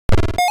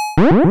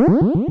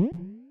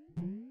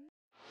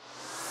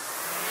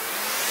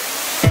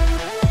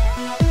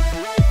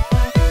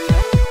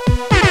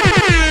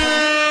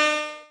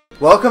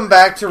Welcome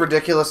back to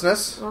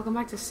Ridiculousness. Welcome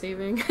back to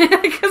saving.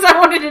 Because I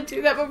wanted to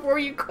do that before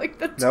you click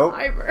the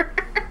timer.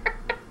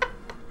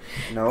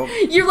 Nope.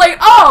 You're like,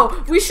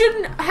 oh, we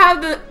shouldn't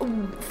have the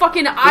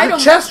fucking item.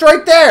 There's a chest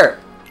right there.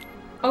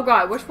 Oh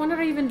god, which one did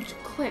I even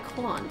click?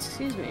 Hold on,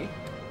 excuse me.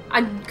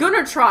 I'm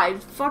gonna try.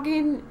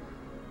 Fucking.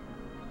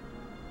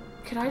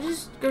 Could I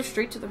just go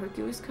straight to the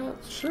Hercules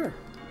Cup? Sure.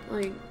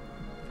 Like.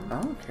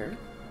 I don't care.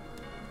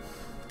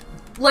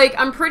 Like,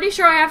 I'm pretty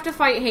sure I have to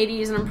fight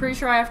Hades, and I'm pretty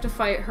sure I have to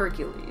fight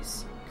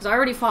Hercules. Because I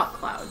already fought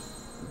Cloud.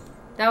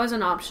 That was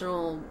an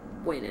optional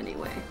win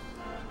anyway.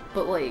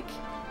 But, like...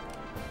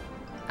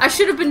 I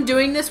should have been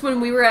doing this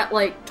when we were at,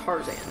 like,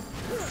 Tarzan.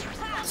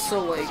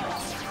 So, like...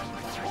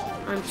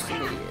 I'm just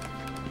an idiot.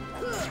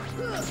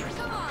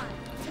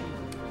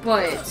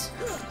 But...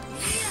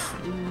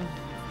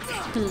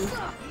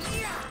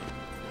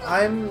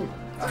 I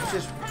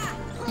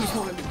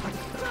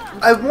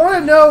want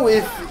to know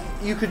if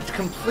you could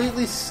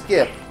completely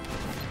skip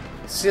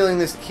sealing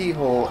this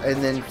keyhole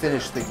and then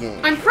finish the game.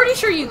 I'm pretty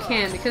sure you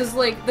can, because,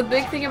 like, the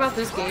big thing about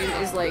this game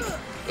is, like,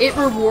 it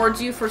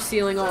rewards you for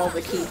sealing all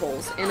the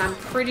keyholes, and I'm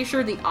pretty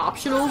sure the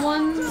optional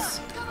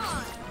ones,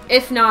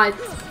 if not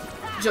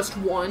just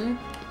one,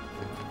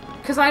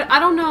 because I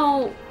don't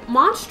know,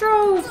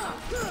 Monstro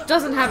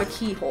doesn't have a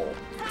keyhole.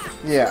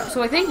 Yeah.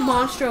 So I think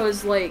Monstro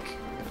is, like,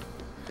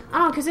 I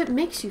don't know, because it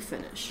makes you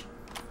finish.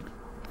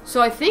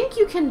 So I think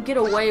you can get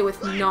away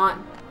with not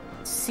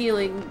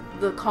sealing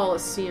the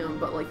Colosseum,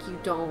 but, like, you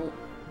don't...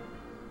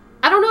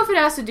 I don't know if it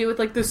has to do with,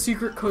 like, the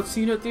secret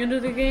cutscene at the end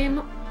of the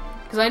game.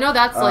 Because I know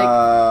that's, like...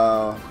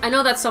 I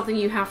know that's something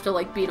you have to,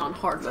 like, beat on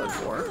hard mode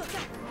for.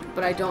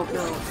 But I don't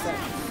know if that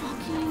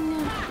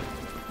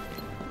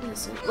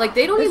fucking... Like,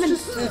 they don't even...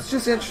 It's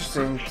just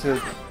interesting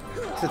to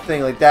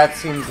think, like, that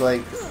seems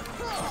like...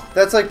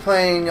 That's like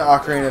playing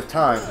Ocarina of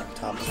Time.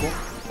 Topical.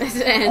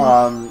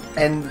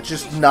 And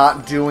just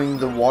not doing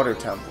the water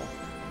temple.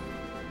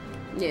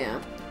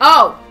 Yeah.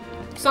 Oh!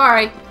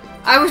 Sorry.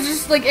 I was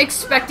just, like,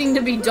 expecting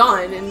to be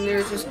done, and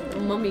there's just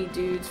mummy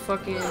dudes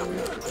fucking...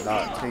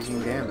 Not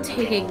taking damage.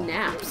 Taking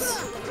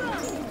naps.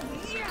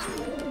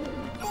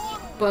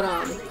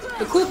 But,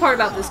 the cool part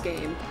about this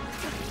game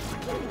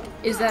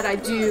is that I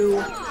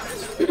do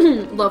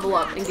level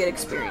up and get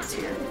experience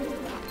here.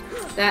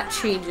 That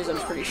changes, I'm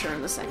pretty sure,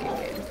 in the second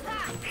game.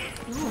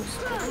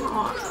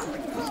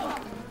 Oh,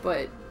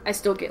 but I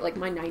still get, like,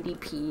 my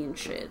 90p and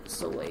shit,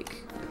 so,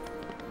 like...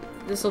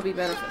 This will be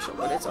beneficial,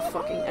 but it's a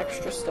fucking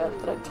extra step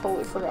that I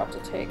totally forgot to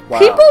take. Wow.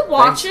 People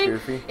watching,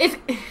 Thanks,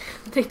 if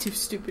they do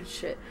stupid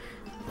shit,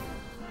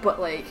 but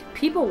like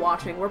people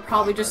watching, we're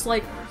probably just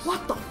like,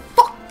 "What the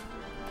fuck?"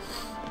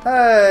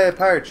 Hey,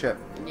 pirate ship!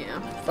 Yeah,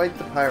 fight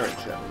the pirate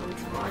ship. I'm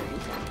trying.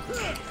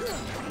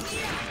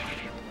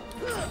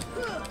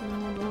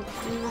 No, don't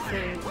do the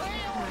thing.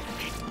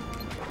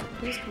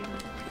 Please come on.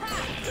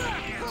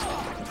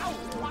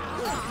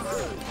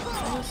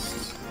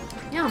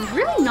 Yeah, I'm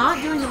really not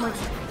doing that much.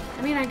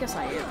 I mean, I guess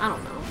I am. I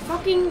don't know.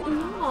 Fucking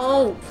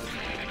no!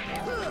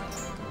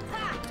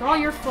 It's all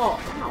your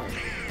fault. No.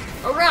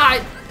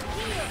 Alright!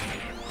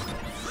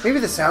 Maybe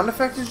the sound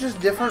effect is just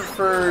different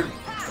for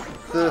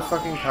the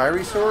fucking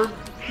Kyrie sword?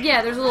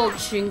 Yeah, there's a little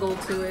jingle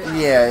to it.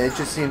 Yeah, it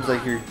just seems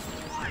like you're...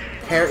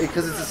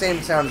 because it's the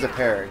same sound as a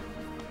parry.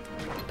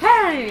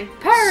 Parry!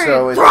 Parry!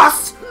 So it's,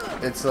 thrust!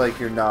 It's like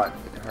you're not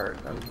hurt.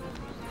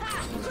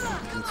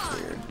 It's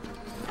weird.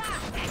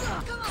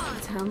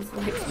 Sounds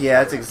like...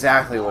 Yeah, that's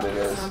exactly what it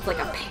is. Sounds like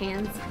a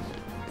pansy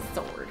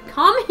sword.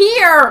 Come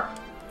here!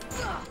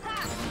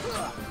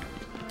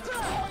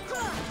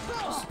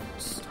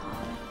 Just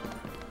stop.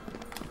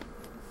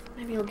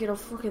 Maybe I'll get a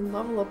fucking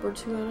level up or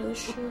two out of this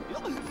shit.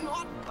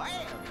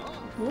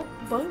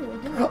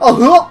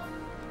 Oh,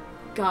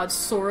 God,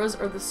 Soras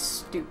are the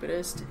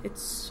stupidest.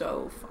 It's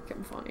so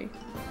fucking funny.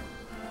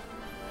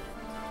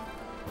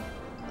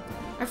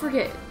 I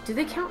forget. Do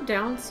they count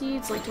down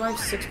seeds? Like, do I have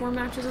 6 more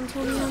matches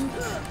until the end? I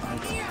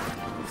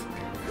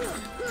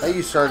think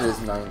you started as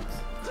 9th.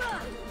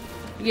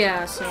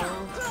 Yeah, so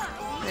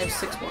I have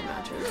 6 more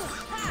matches.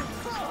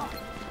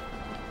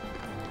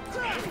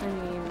 I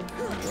mean,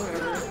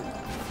 whatever.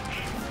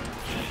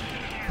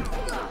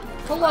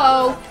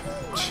 Hello!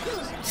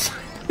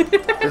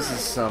 This is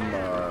some,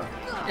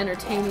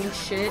 entertaining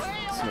shit.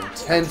 Some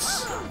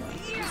intense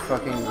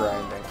fucking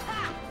grinding.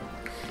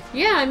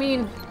 Yeah, I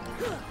mean...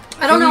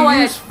 I don't know why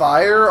I use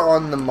fire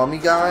on the mummy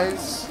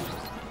guys,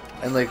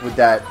 and like would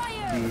that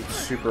be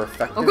super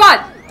effective? Oh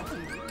god!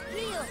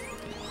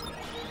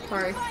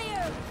 Sorry.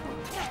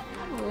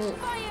 Oh.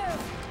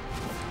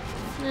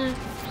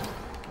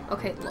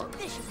 Okay, look.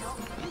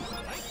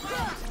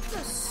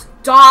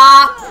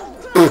 Stop!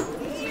 I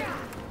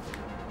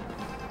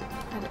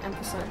had to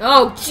emphasize.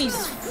 Oh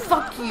Jesus!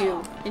 Fuck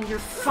you! And your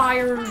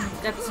fire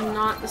that's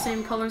not the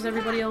same color as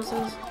everybody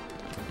else's.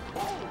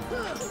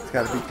 It's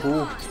gotta be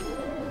cool.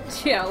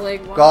 Yeah,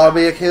 like... Gotta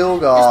be a kill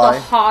guy. Just the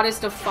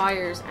hottest of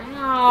fires.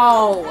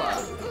 Ow!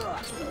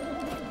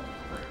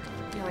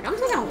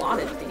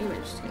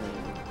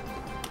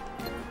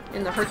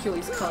 in the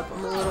Hercules Cup.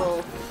 I'm a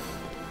little...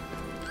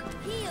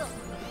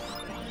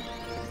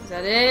 Is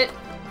that it?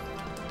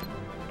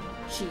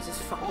 Jesus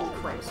fucking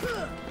Christ.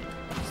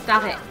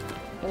 Stop it.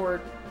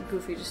 Or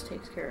Goofy just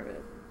takes care of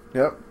it.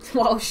 Yep.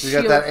 While You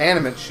got that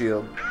animate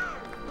shield.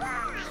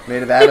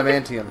 Made of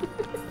adamantium.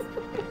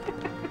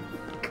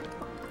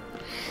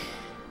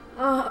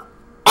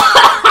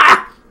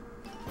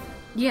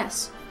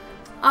 Yes.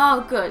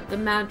 Oh, good. The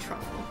mad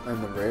truffle.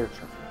 And the rare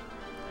truffle.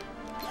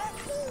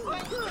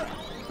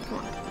 Come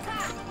on.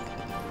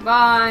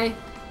 Bye.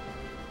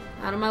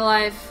 Out of my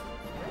life.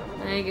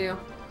 Thank you.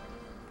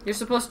 You're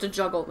supposed to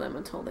juggle them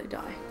until they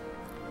die.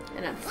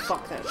 And then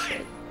fuck that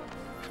shit.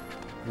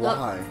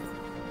 Why?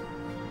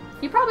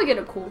 You probably get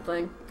a cool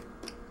thing.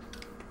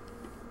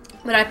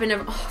 But I've been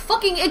never... Oh,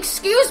 fucking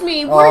excuse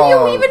me! What are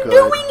you even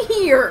doing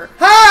here?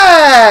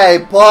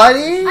 Hey,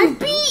 buddy! I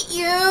beat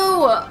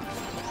you!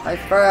 Hi,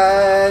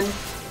 friend.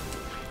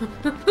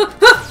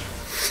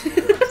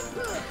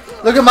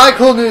 Look at my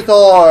cool new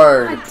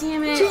Thor! God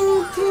damn it.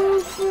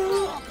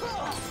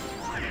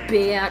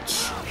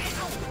 Bitch.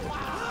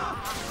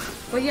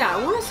 But yeah, I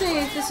want to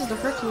say if this is the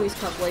Hercules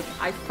Cup, like,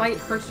 I fight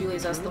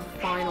Hercules as the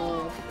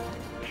final...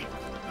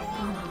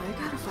 Oh no, I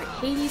gotta fight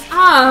Hades.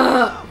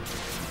 Ah!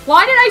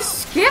 Why did I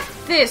skip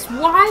this?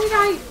 Why did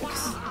I...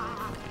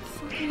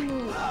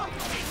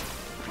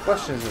 The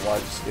question isn't why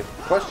you skipped.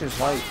 The question is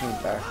why you came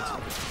back.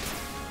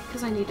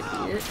 Because I need to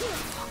beat it.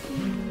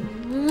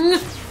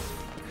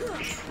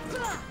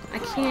 I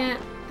can't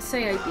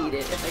say I beat it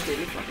if I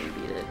didn't fucking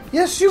beat it.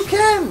 Yes, you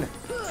can!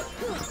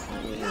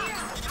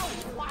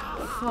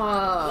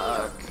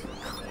 Fuck.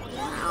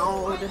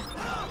 Cloud.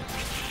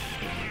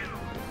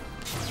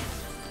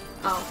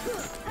 Oh.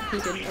 He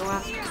didn't go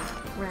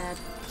after Red.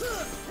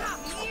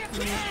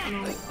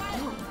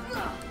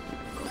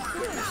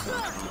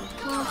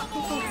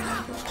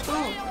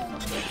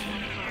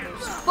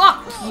 Fuck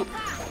you!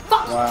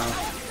 Fuck! Wow.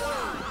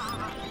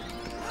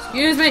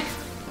 Excuse me!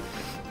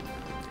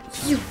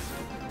 You...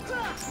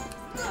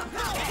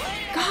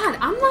 God,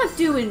 I'm not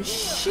doing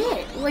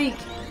shit! Like...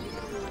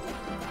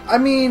 I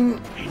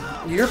mean,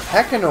 you're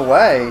pecking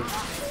away.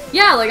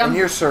 Yeah, like and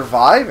you're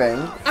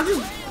surviving. I'm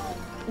just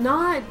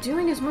not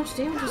doing as much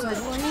damage as I'd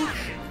like.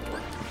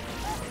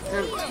 And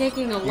I'm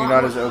taking a lot. You're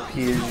not as OP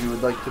as you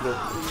would like to be.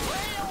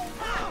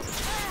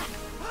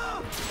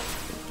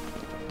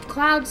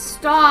 Cloud,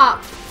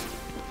 stop!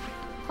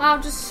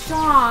 Cloud, just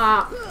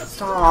stop!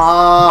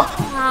 Stop!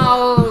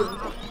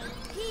 Cloud!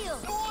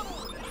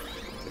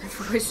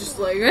 Everybody's just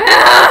like,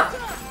 ah!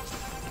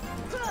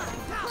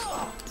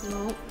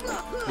 Nope.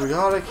 We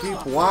gotta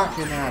keep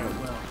whacking at him.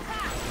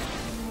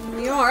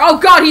 We are. Oh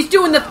god, he's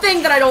doing the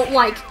thing that I don't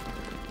like!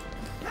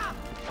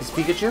 Is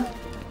Pikachu?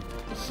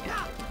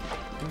 Yeah.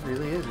 He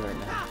really is right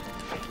now.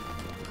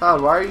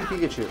 Cloud, why are you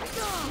Pikachu?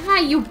 Hi,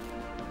 you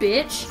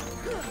bitch!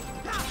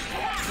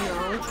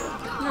 No.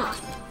 No.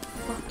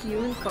 Fuck you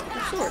and fuck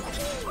your sword.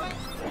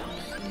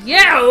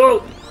 Yeah!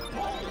 Oh.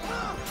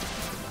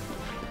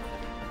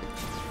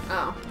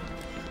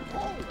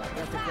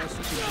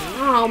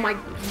 Oh my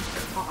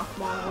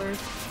cockmonger.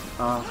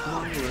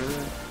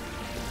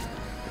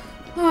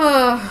 I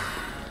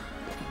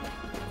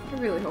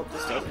really hope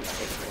this doesn't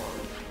take long.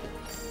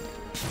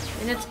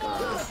 And it's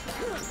gone.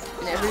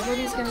 And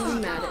everybody's gonna be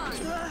mad at me.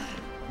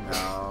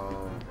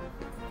 No.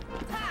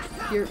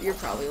 You're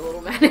probably a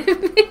little mad at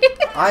me.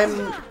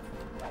 I'm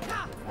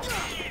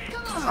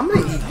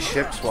gonna eat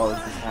chips while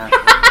this is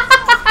happening.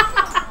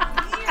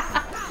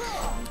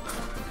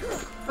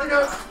 Like, I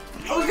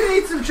was gonna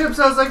eat some chips,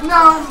 I was like,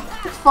 no,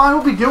 it's fine,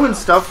 we'll be doing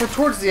stuff. We're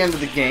towards the end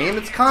of the game.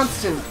 It's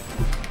constant.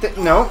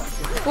 No.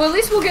 Well, at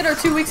least we'll get our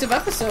 2 weeks of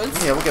episodes.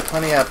 Yeah, we'll get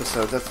plenty of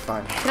episodes, that's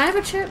fine. Can I have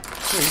a chip?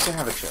 Sure, you can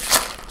have a chip.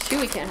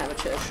 Chewie can't have a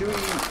chip. Chewie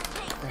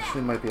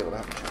actually might be able to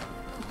have a chip.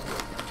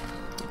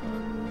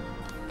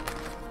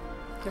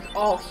 They're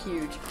all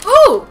huge.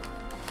 Ooh!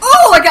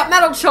 Oh, I got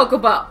Metal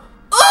Chocobo!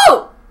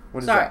 Ooh!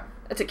 What is Sorry, that?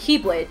 it's a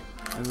Keyblade.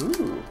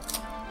 Ooh.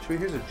 Chewie,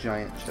 here's a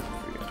giant chip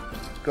for you.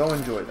 Go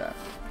enjoy that.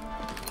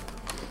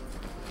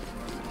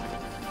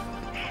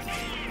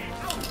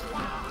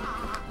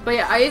 But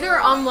yeah, I either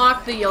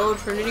unlock the Yellow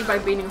Trinity by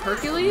beating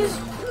Hercules,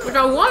 which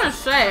I want to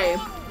say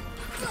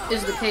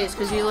is the case,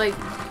 because you, like,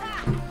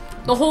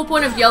 the whole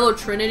point of Yellow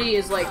Trinity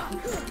is, like,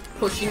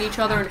 pushing each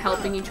other and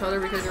helping each other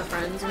because you're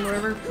friends and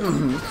whatever.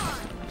 Mm-hmm.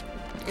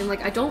 And,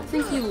 like, I don't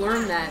think you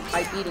learn that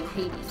by beating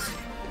Hades.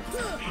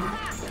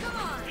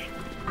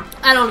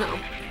 I don't know.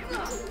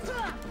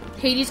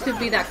 Hades could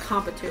be that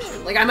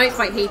competition. Like, I might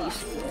fight Hades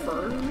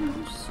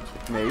first.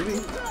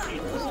 Maybe.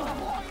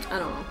 I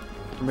don't know.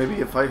 Or maybe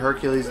you fight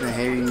Hercules and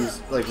Hades,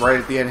 like, right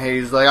at the end,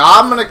 Hades is like,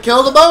 I'm gonna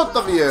kill the both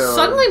of you!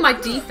 Suddenly my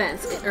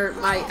defense, or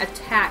my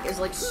attack is,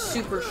 like,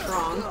 super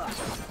strong.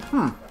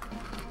 Hmm.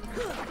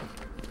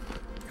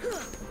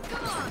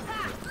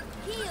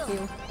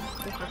 Heal.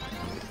 Okay.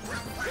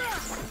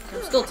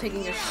 I'm still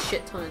taking a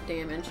shit ton of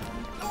damage.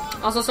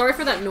 Also, sorry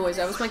for that noise.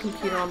 That was my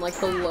computer on, like,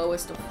 the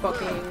lowest of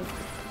fucking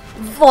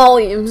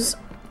volumes.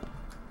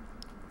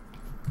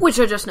 Which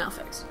I just now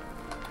fixed.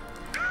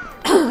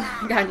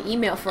 I got an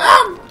email for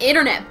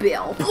internet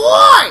bill.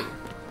 Boy!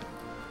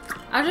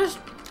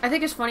 I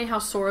think it's funny how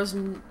Sora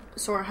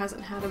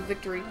hasn't had a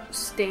victory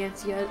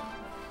stance yet.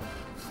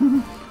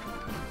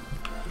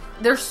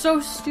 They're so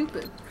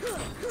stupid.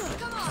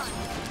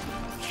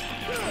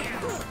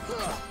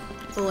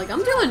 So like,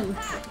 I'm doing...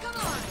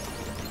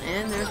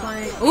 And there's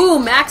my... Ooh,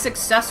 max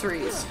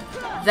accessories.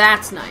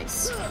 That's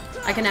nice.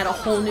 I can add a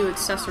whole new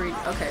accessory.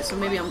 Okay, so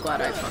maybe I'm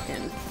glad I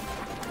fucking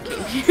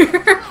came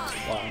here.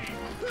 Wow.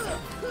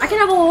 I can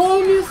have a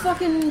whole new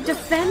fucking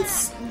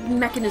defense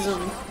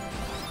mechanism.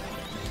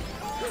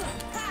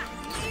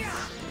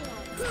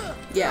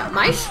 Yeah,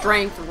 my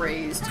strength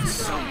raised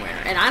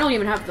somewhere. And I don't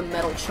even have the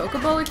metal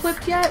chocobo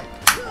equipped yet.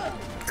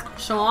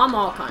 So I'm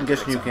all kinds of... I'm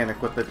guessing you can't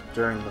equip it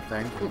during the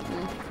thing.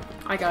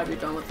 I gotta be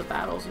done with the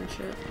battles and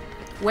shit.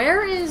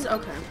 Where is...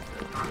 Okay.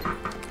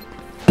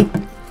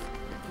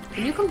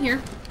 Can you come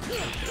here?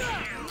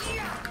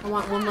 I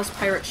want one less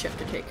pirate ship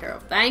to take care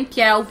of. Thank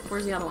you!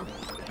 Where's the other one?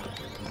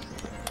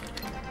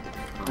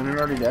 Isn't it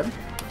already dead?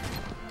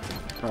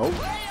 Oh.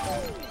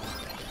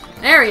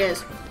 There he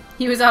is!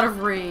 He was out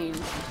of range.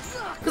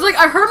 Cause like,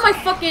 I heard my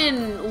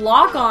fucking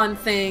lock-on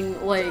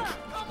thing, like,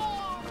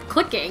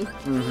 clicking.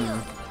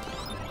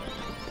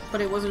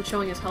 But it wasn't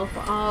showing his health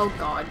bar. Oh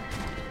god.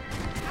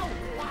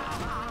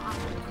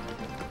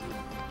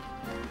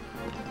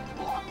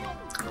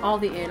 All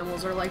the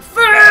animals are like,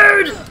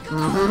 FOOD!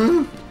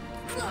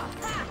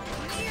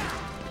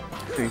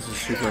 Things is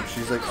super.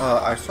 She's like,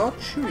 I saw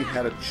Chewie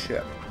had a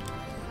chip.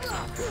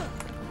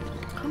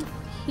 Come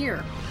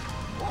here.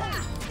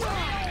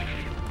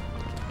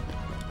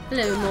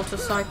 Hello,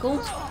 motorcycle.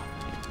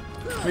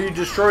 Oh, you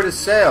destroyed his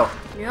sail.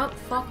 Yep,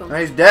 fuck him. Now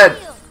he's dead.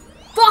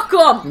 Fuck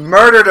him! You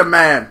murdered a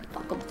man.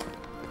 Fuck him.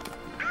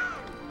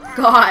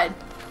 God.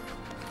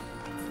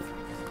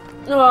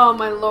 Oh,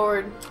 my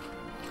lord.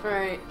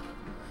 Alright.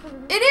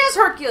 It is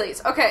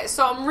Hercules! Okay,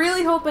 so I'm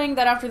really hoping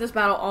that after this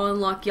battle I'll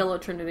unlock Yellow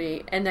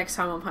Trinity, and next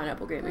time on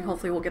Pineapple Gaming,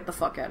 hopefully we'll get the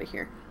fuck out of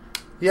here.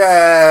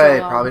 Yay!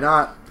 So, Probably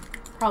not.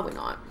 Probably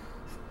not.